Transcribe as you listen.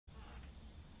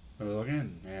Hello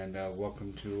again, and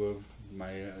welcome to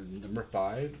my number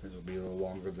 5. This will be a little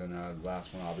longer than the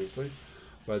last one, obviously,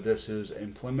 but this is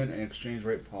employment and exchange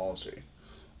rate policy.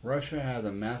 Russia has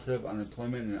a massive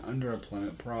unemployment and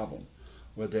underemployment problem.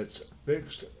 With its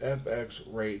fixed FX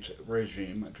rate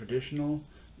regime, traditional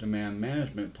demand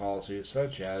management policies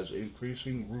such as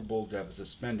increasing ruble deficit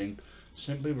spending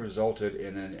simply resulted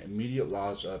in an immediate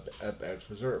loss of FX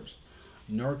reserves,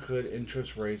 nor could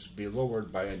interest rates be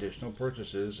lowered by additional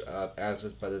purchases of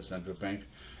assets by the central bank,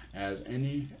 as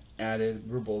any added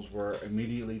rubles were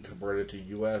immediately converted to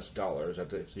US dollars at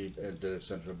the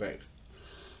central bank.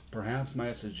 Perhaps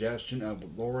my suggestion of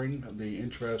lowering the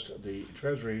interest the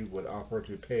Treasury would offer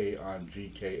to pay on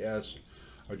GKS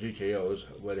or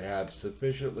GKOs would have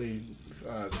sufficiently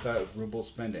cut ruble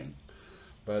spending,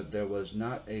 but there was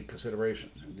not a consideration.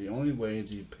 The only way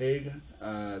the peg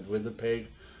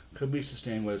could be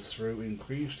sustained was through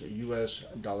increased U.S.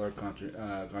 dollar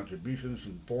contributions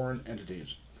from foreign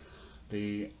entities.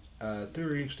 The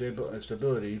theory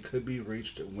stability could be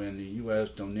reached when the U.S.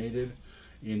 donated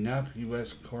enough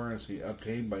U.S. currency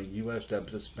obtained by U.S.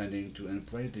 deficit spending to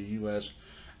inflate the U.S.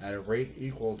 at a rate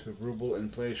equal to ruble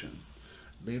inflation.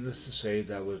 Needless to say,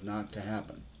 that was not to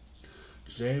happen.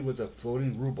 Today, with a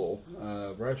floating ruble,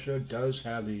 Russia does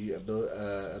have the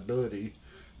ability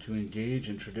to engage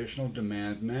in traditional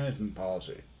demand management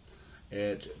policy.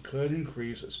 It could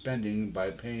increase spending by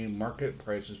paying market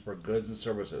prices for goods and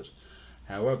services.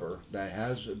 However, that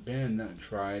has been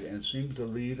tried and seems to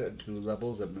lead to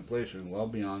levels of inflation well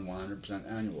beyond 100%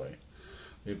 annually.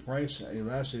 The price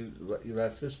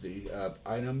elasticity of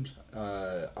items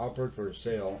offered for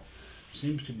sale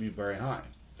seems to be very high,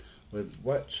 with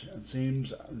what seem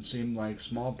like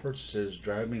small purchases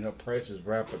driving up prices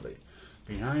rapidly.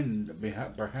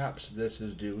 Perhaps this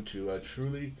is due to a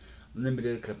truly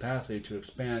limited capacity to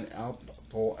expand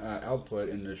output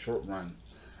in the short run,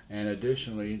 and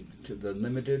additionally to the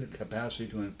limited capacity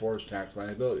to enforce tax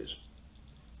liabilities.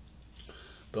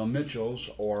 Bill Mitchell's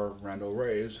or Randall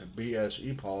Wray's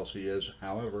BSE policy is,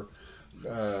 however,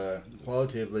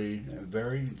 qualitatively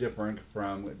very different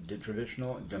from the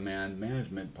traditional demand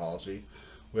management policy,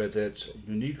 with its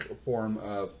unique form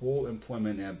of full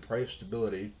employment and price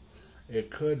stability. It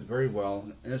could very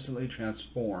well instantly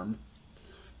transform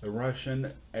the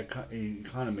Russian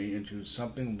economy into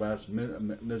something less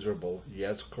miserable.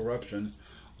 Yes, corruption,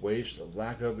 waste,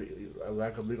 lack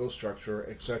of legal structure,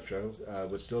 etc.,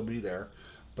 would still be there,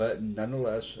 but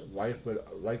nonetheless, life would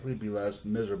likely be less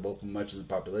miserable for much of the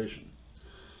population.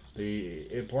 The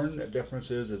important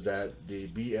difference is that the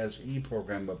BSE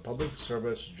program, a public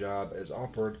service job, is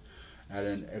offered at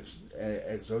an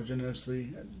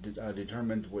exogenously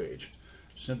determined wage.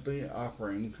 Simply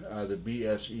offering the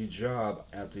BSE job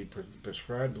at the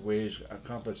prescribed wage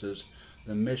accomplishes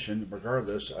the mission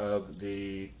regardless of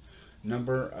the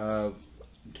number of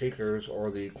takers or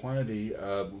the quantity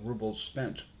of rubles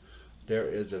spent.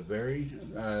 There's a very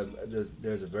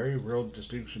real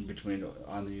distinction between,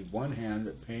 on the one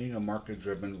hand, paying a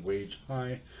market-driven wage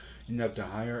high enough to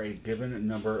hire a given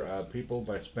number of people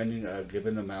by spending a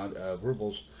given amount of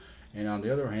rubles, and on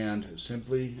the other hand,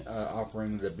 simply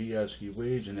offering the BSE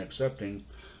wage and accepting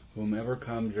whomever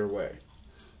comes your way.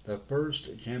 The first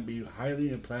can be highly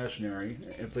inflationary,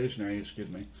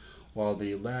 while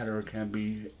the latter can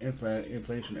be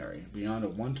inflationary beyond a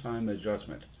one-time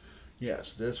adjustment.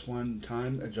 Yes, this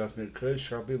one-time adjustment could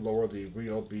sharply lower the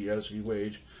real BSE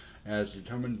wage as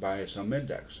determined by some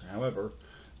index. However,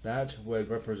 that would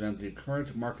represent the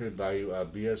current market value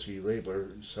of BSE labor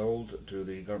sold to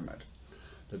the government.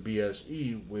 The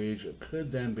BSE wage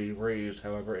could then be raised.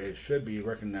 However, it should be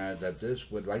recognized that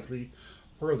this would likely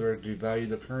further devalue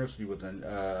the currency with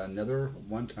another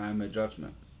one-time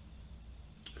adjustment.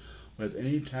 With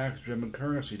any tax-driven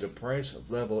currency, the price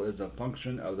level is a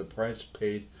function of the price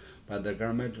paid by the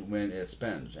government when it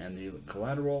spends, and the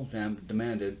collateral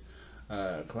demanded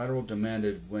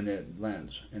when it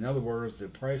lends. In other words, the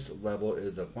price level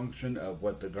is a function of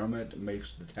what the government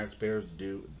makes the taxpayers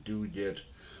do get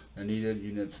the needed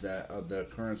units of the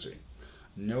currency.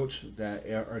 Note that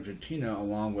Argentina,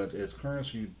 along with its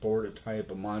currency board type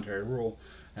of monetary rule,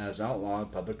 has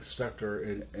outlawed public sector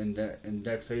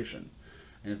indexation.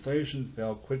 Inflation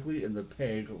fell quickly and the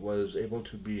peg was able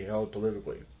to be held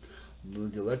politically.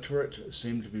 The electorate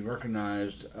seemed to be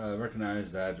recognized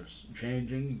that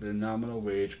changing the nominal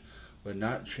wage would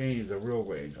not change the real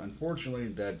wage. Unfortunately,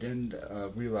 they didn't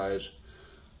realize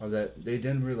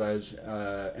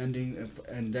ending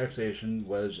indexation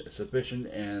was sufficient,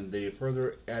 and they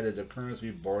further added the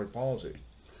currency board policy.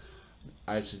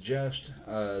 I suggest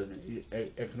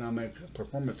economic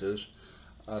performances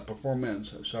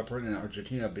performance suffered in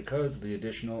Argentina because of the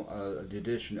addition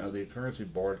of the currency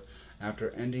board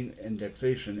after ending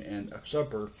indexation, and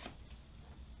suffer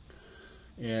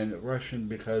in Russian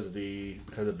because of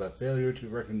a failure to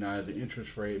recognize the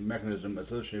interest rate mechanism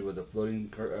associated with the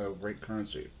floating rate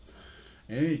currency.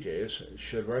 In any case,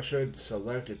 should Russia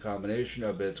select a combination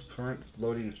of its current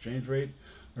floating exchange rate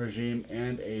regime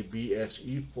and a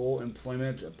BSE full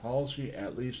employment policy,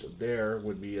 at least there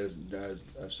would be a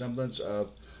semblance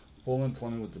of full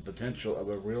employment with the potential of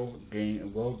a real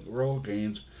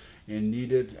gains in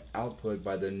needed output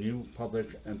by the new public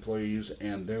employees,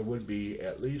 and there would be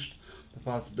at least the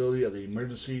possibility of the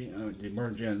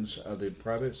emergence of the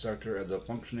private sector as a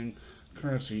functioning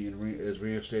currency is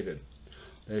reinstated.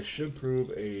 This should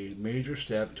prove a major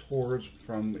step towards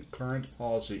from current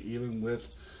policy, even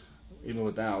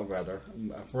without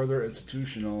further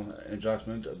institutional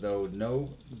adjustment, though no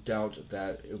doubt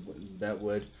that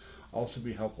would also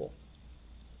be helpful.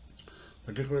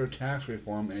 Particular tax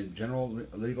reform and general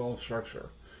legal structure,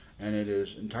 and it is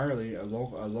entirely a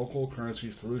local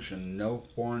currency solution. No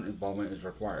foreign involvement is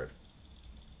required.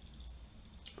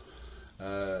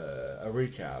 A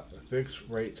recap: fixed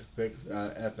rate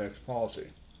FX policy.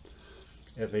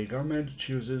 If a government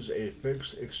chooses a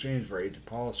fixed exchange rate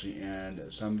policy and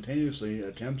simultaneously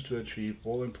attempts to achieve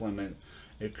full employment,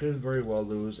 it could very well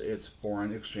lose its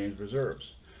foreign exchange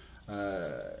reserves.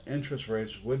 Interest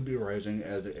rates would be rising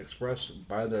as expressed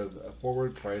by the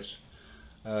forward price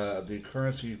of the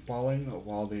currency falling,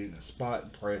 while the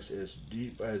spot price is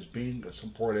being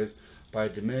supported by a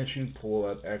diminishing pool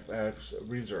of FX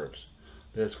reserves.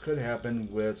 This could happen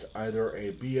with either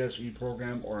a BSE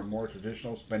program or a more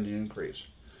traditional spending increase.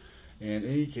 In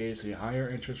any case, the higher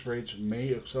interest rates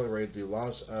may accelerate the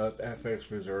loss of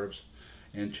FX reserves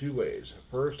in two ways.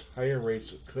 First, higher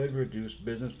rates could reduce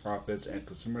business profits and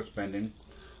consumer spending,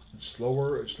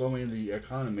 slowing the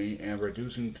economy and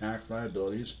reducing tax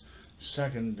liabilities.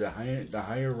 Second, the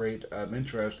higher rate of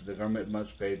interest the government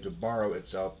must pay to borrow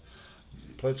itself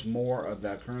puts more of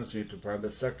that currency into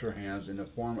private sector hands in the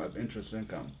form of interest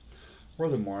income.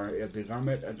 Furthermore, if the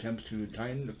government attempts to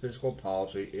tighten the fiscal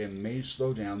policy, it may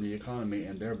slow down the economy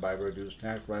and thereby reduce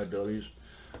tax liabilities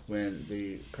when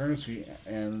the currency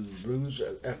and lose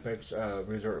FX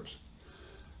reserves.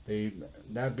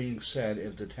 That being said,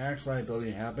 if the tax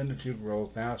liability happened to grow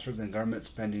faster than government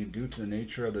spending due to the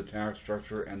nature of the tax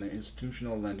structure and the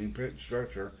institutional lending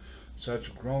structure,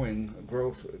 such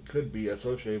growth could be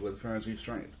associated with currency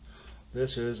strength.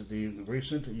 This is the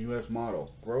recent U.S.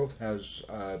 model. Growth has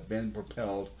been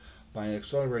propelled by an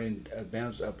accelerating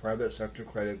advance of private sector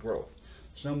credit growth,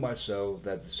 so much so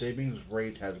that the savings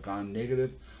rate has gone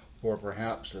negative for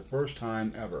perhaps the first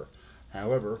time ever.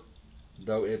 However,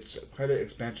 though its credit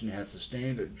expansion has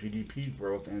sustained GDP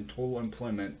growth and total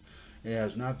employment, it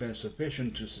has not been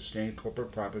sufficient to sustain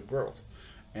corporate profit growth,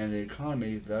 and the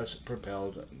economy thus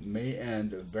propelled may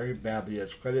end very badly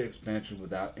as credit expansion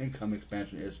without income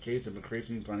expansion is a case of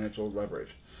increasing financial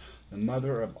leverage. The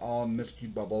mother of all misty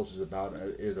bubbles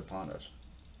is upon us.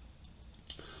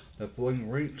 The floating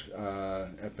rate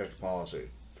FX policy.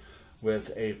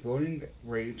 With a floating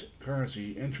rate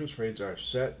currency, interest rates are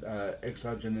set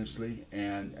exogenously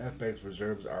and FX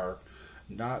reserves are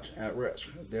not at risk.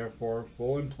 Therefore,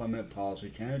 full employment policy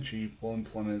can achieve full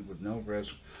employment with no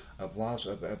risk of loss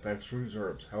of FX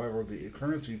reserves. However, the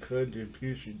currency could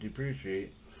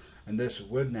depreciate, and this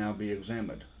would now be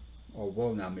examined, or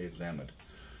will now be examined.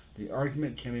 The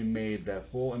argument can be made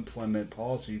that full employment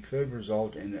policy could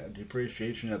result in a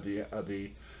depreciation of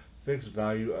the fixed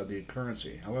value of the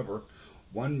currency. However,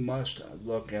 one must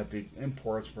look at the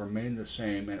imports remain the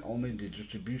same and only the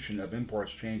distribution of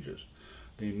imports changes.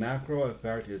 The macro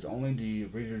effect is only the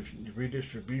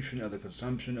redistribution of the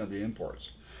consumption of the imports.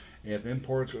 If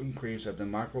imports increase at the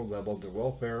macro level, the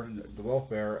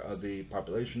welfare of the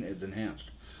population is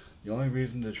enhanced. The only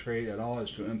reason to trade at all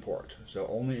is to import. So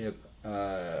only if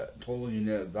total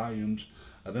unit volumes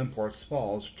of imports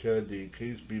falls could the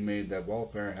case be made that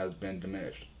welfare has been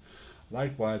diminished.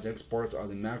 Likewise, exports are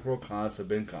the macro cost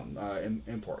of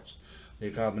imports. The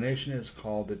combination is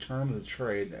called the terms of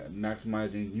trade.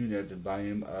 Maximizing unit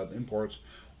volume of imports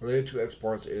related to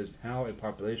exports is how a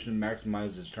population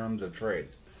maximizes its terms of trade.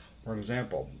 For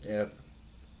example, if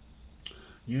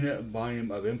unit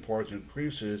volume of imports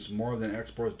increases more than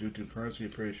exports due to currency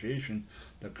appreciation,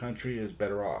 the country is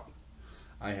better off.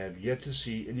 I have yet to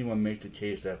see anyone make the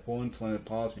case that full employment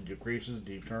policy decreases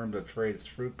the terms of trade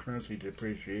through currency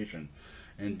depreciation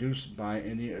induced by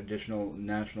any additional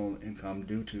national income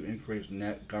due to increased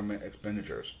net government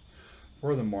expenditures.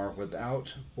 Furthermore,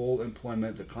 without full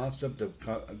employment, the concept of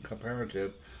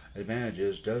comparative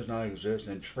advantages does not exist,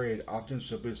 and trade often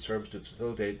simply serves to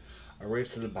facilitate a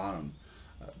race to the bottom.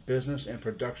 Business and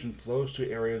production flows to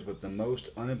areas with the most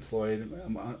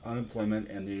unemployment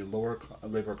and the lower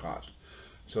labor cost.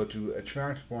 So to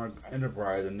attract foreign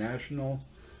enterprise, a nation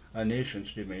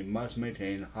must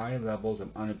maintain high levels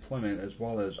of unemployment as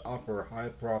well as offer high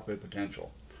profit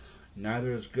potential.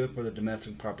 Neither is good for the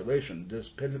domestic population. This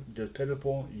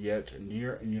pitiful yet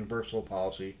near universal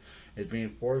policy is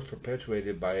being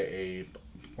perpetuated by a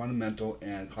fundamental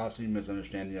and costly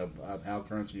misunderstanding of how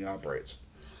currency operates.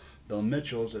 Bill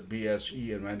Mitchell's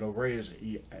BSE and Randall Wray's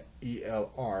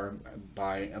ELR,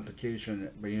 by implication,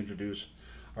 reintroduce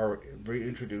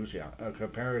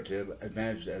comparative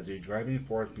advantages as the driving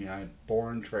force behind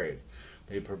foreign trade.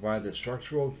 They provide the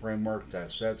structural framework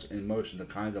that sets in motion the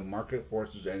kinds of market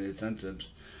forces and incentives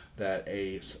that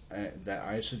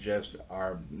I suggest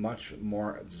are much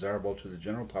more desirable to the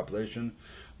general population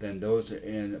than those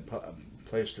in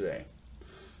place today.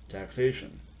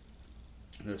 Taxation.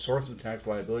 The source of tax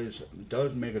liabilities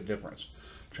does make a difference.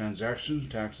 Transaction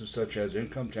taxes such as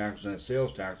income taxes and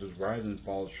sales taxes rise and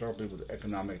fall sharply with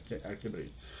economic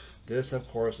activity. This, of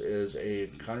course, is a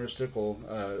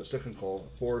cyclical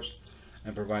force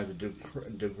and provides a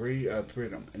degree of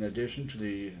freedom. In addition to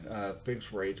the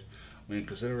fixed rate, when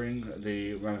considering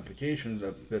the ramifications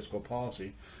of fiscal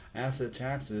policy, asset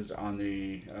taxes, on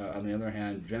the other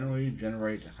hand, generally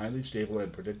generate highly stable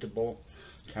and predictable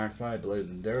tax liabilities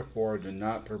and therefore do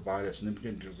not provide a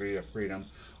significant degree of freedom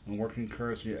when working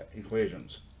currency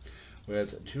equations.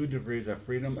 With 2 degrees of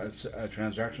freedom, a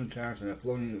transaction tax and a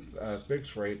floating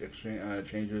fixed rate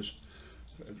changes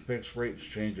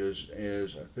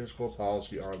is fiscal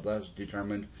policy are less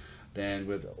determined than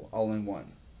with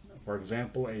all-in-one. For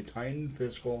example, a tightened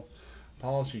fiscal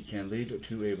policy can lead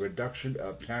to a reduction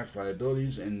of tax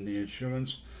liabilities in the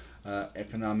insurance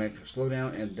economic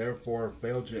slowdown and therefore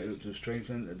fail to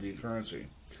strengthen the currency.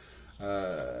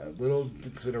 Little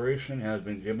consideration has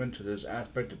been given to this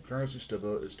aspect of currency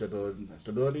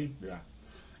stability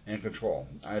and control.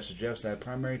 I suggest that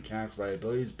primary tax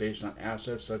liabilities based on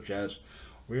assets such as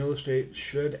real estate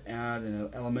should add an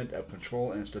element of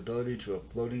control and stability to a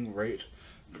floating rate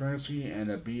currency and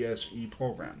a BSE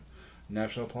program.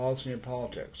 National policy and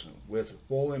politics. With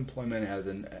full employment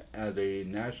as a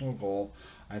national goal,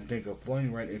 I think a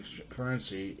floating rate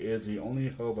currency is the only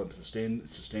hope of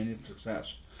sustaining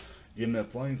success. Given the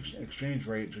floating exchange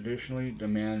rate, traditionally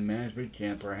demand management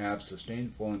can perhaps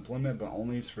sustain full employment, but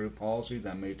only through policy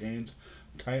that maintains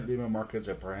tight labor markets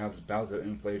and perhaps bouts of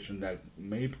inflation that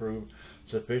may prove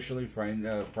sufficiently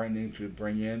frightening to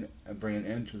bring an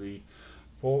end to the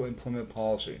full employment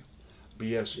policy.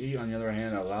 BSE, on the other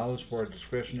hand, allows for a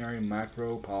discretionary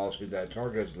macro policy that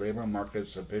targets labor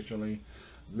markets sufficiently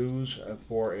loose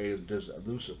for a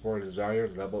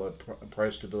desired level of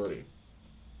price stability.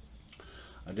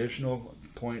 Additional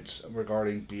points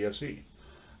regarding BSE.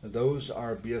 Those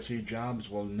are BSE jobs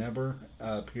will never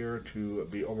appear to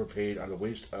be overpaid on the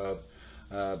waste of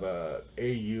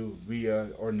AU via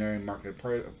ordinary market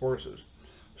forces.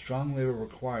 Strong labor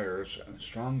requires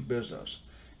strong business.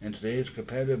 In today's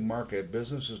competitive market,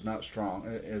 business is not strong,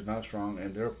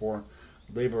 and therefore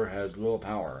labor has little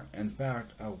power. In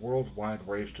fact, a worldwide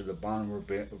race to the bottom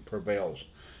prevails.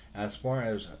 As far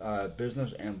as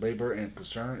business and labor is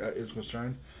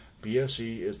concerned,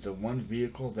 BSE is the one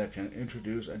vehicle that can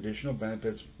introduce additional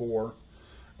benefits for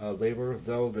labor,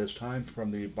 though this time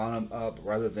from the bottom up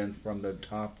rather than from the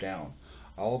top down.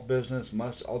 All business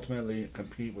must ultimately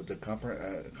compete with the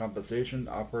compensation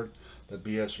offered the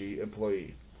BSE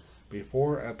employee.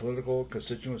 Before a political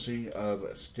constituency of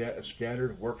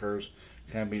scattered workers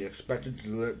can be expected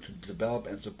to develop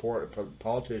and support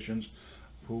politicians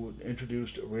who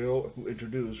introduce real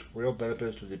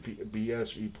benefits to the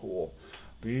BSE pool.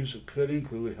 These could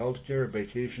include healthcare,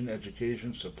 vacation,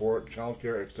 education, support,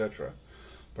 childcare, etc.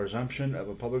 Presumption of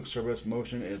a public service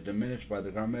motion is diminished by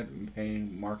the government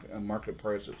paying market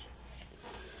prices.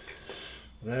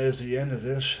 That is the end of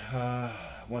this.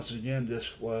 Once again, this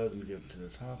was, let me get to the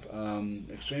top,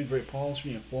 exchange rate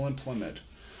policy and full employment.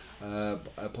 A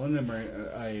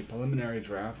preliminary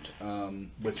draft,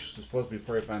 which is supposed to be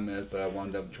 45 minutes, but I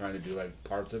wound up trying to do like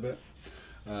parts of it.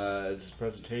 This is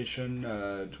presentation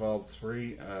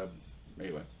 12.3.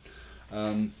 Anyway,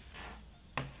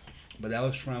 but that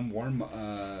was from Warren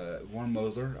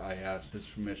Mosler. I asked his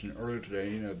permission earlier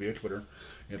today via Twitter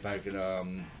if I could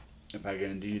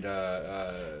indeed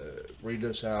read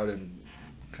this out and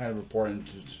kind of report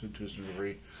to some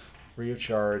degree free of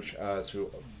charge to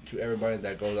everybody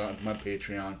that goes out to my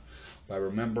Patreon. But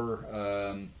remember,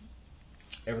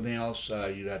 everything else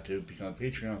you have to become a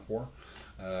Patreon for.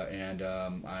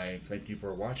 I thank you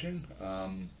for watching.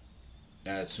 Soon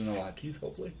I'll have teeth,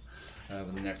 hopefully,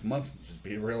 in the next month. Just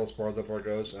be real as far as it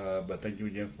goes. But thank you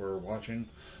again for watching.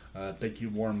 Thank you,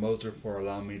 Warren Mosler, for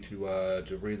allowing me to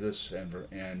read this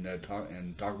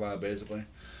and talk about it. Basically,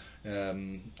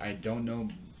 I don't know.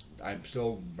 I'm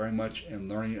still very much in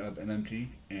learning of MMT,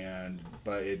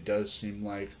 but it does seem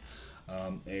like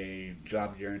a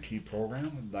job guarantee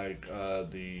program, like a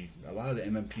lot of the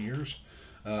MMTers,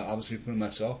 obviously including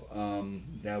myself,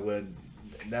 that would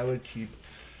keep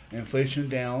inflation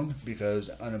down because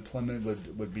unemployment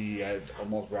would be at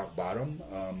almost rock bottom.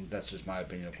 That's just my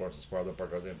opinion, of course, as far as the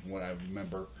part goes. From what I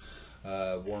remember,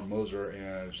 Warren Mosler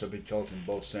and Subby Chelton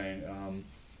both saying,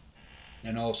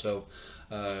 and also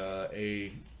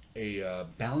a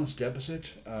balanced deficit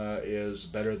is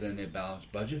better than a balanced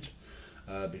budget.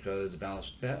 Because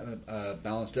balanced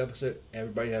deficit,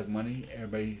 everybody has money,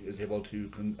 everybody is able to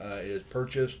is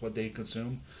purchase what they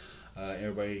consume.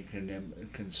 Everybody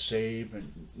can save.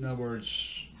 In other words,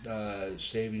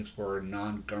 savings for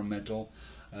non-governmental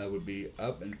would be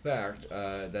up. In fact,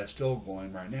 that's still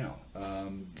going right now.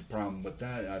 The problem with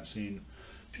that, I've seen,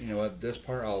 at this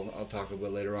part, I'll talk a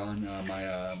bit later on.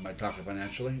 My talk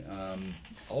financially.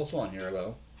 Also on here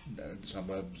though,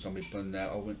 somebody putting that.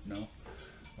 Oh no.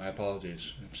 My apologies.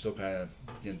 I'm still kind of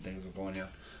getting things going here.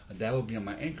 That will be on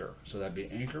my Anchor. So that'd be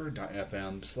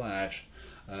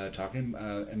anchor.fm/talking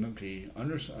MMT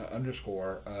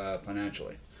underscore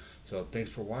financially. So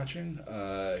thanks for watching.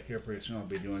 Here pretty soon I'll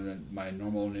be doing my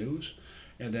normal news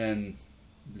and then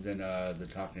the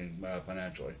talking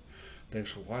financially. Thanks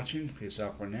for watching. Peace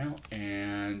out for now,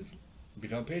 and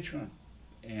become a Patreon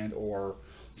or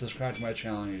subscribe to my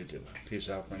channel on YouTube. Peace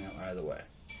out for now either way.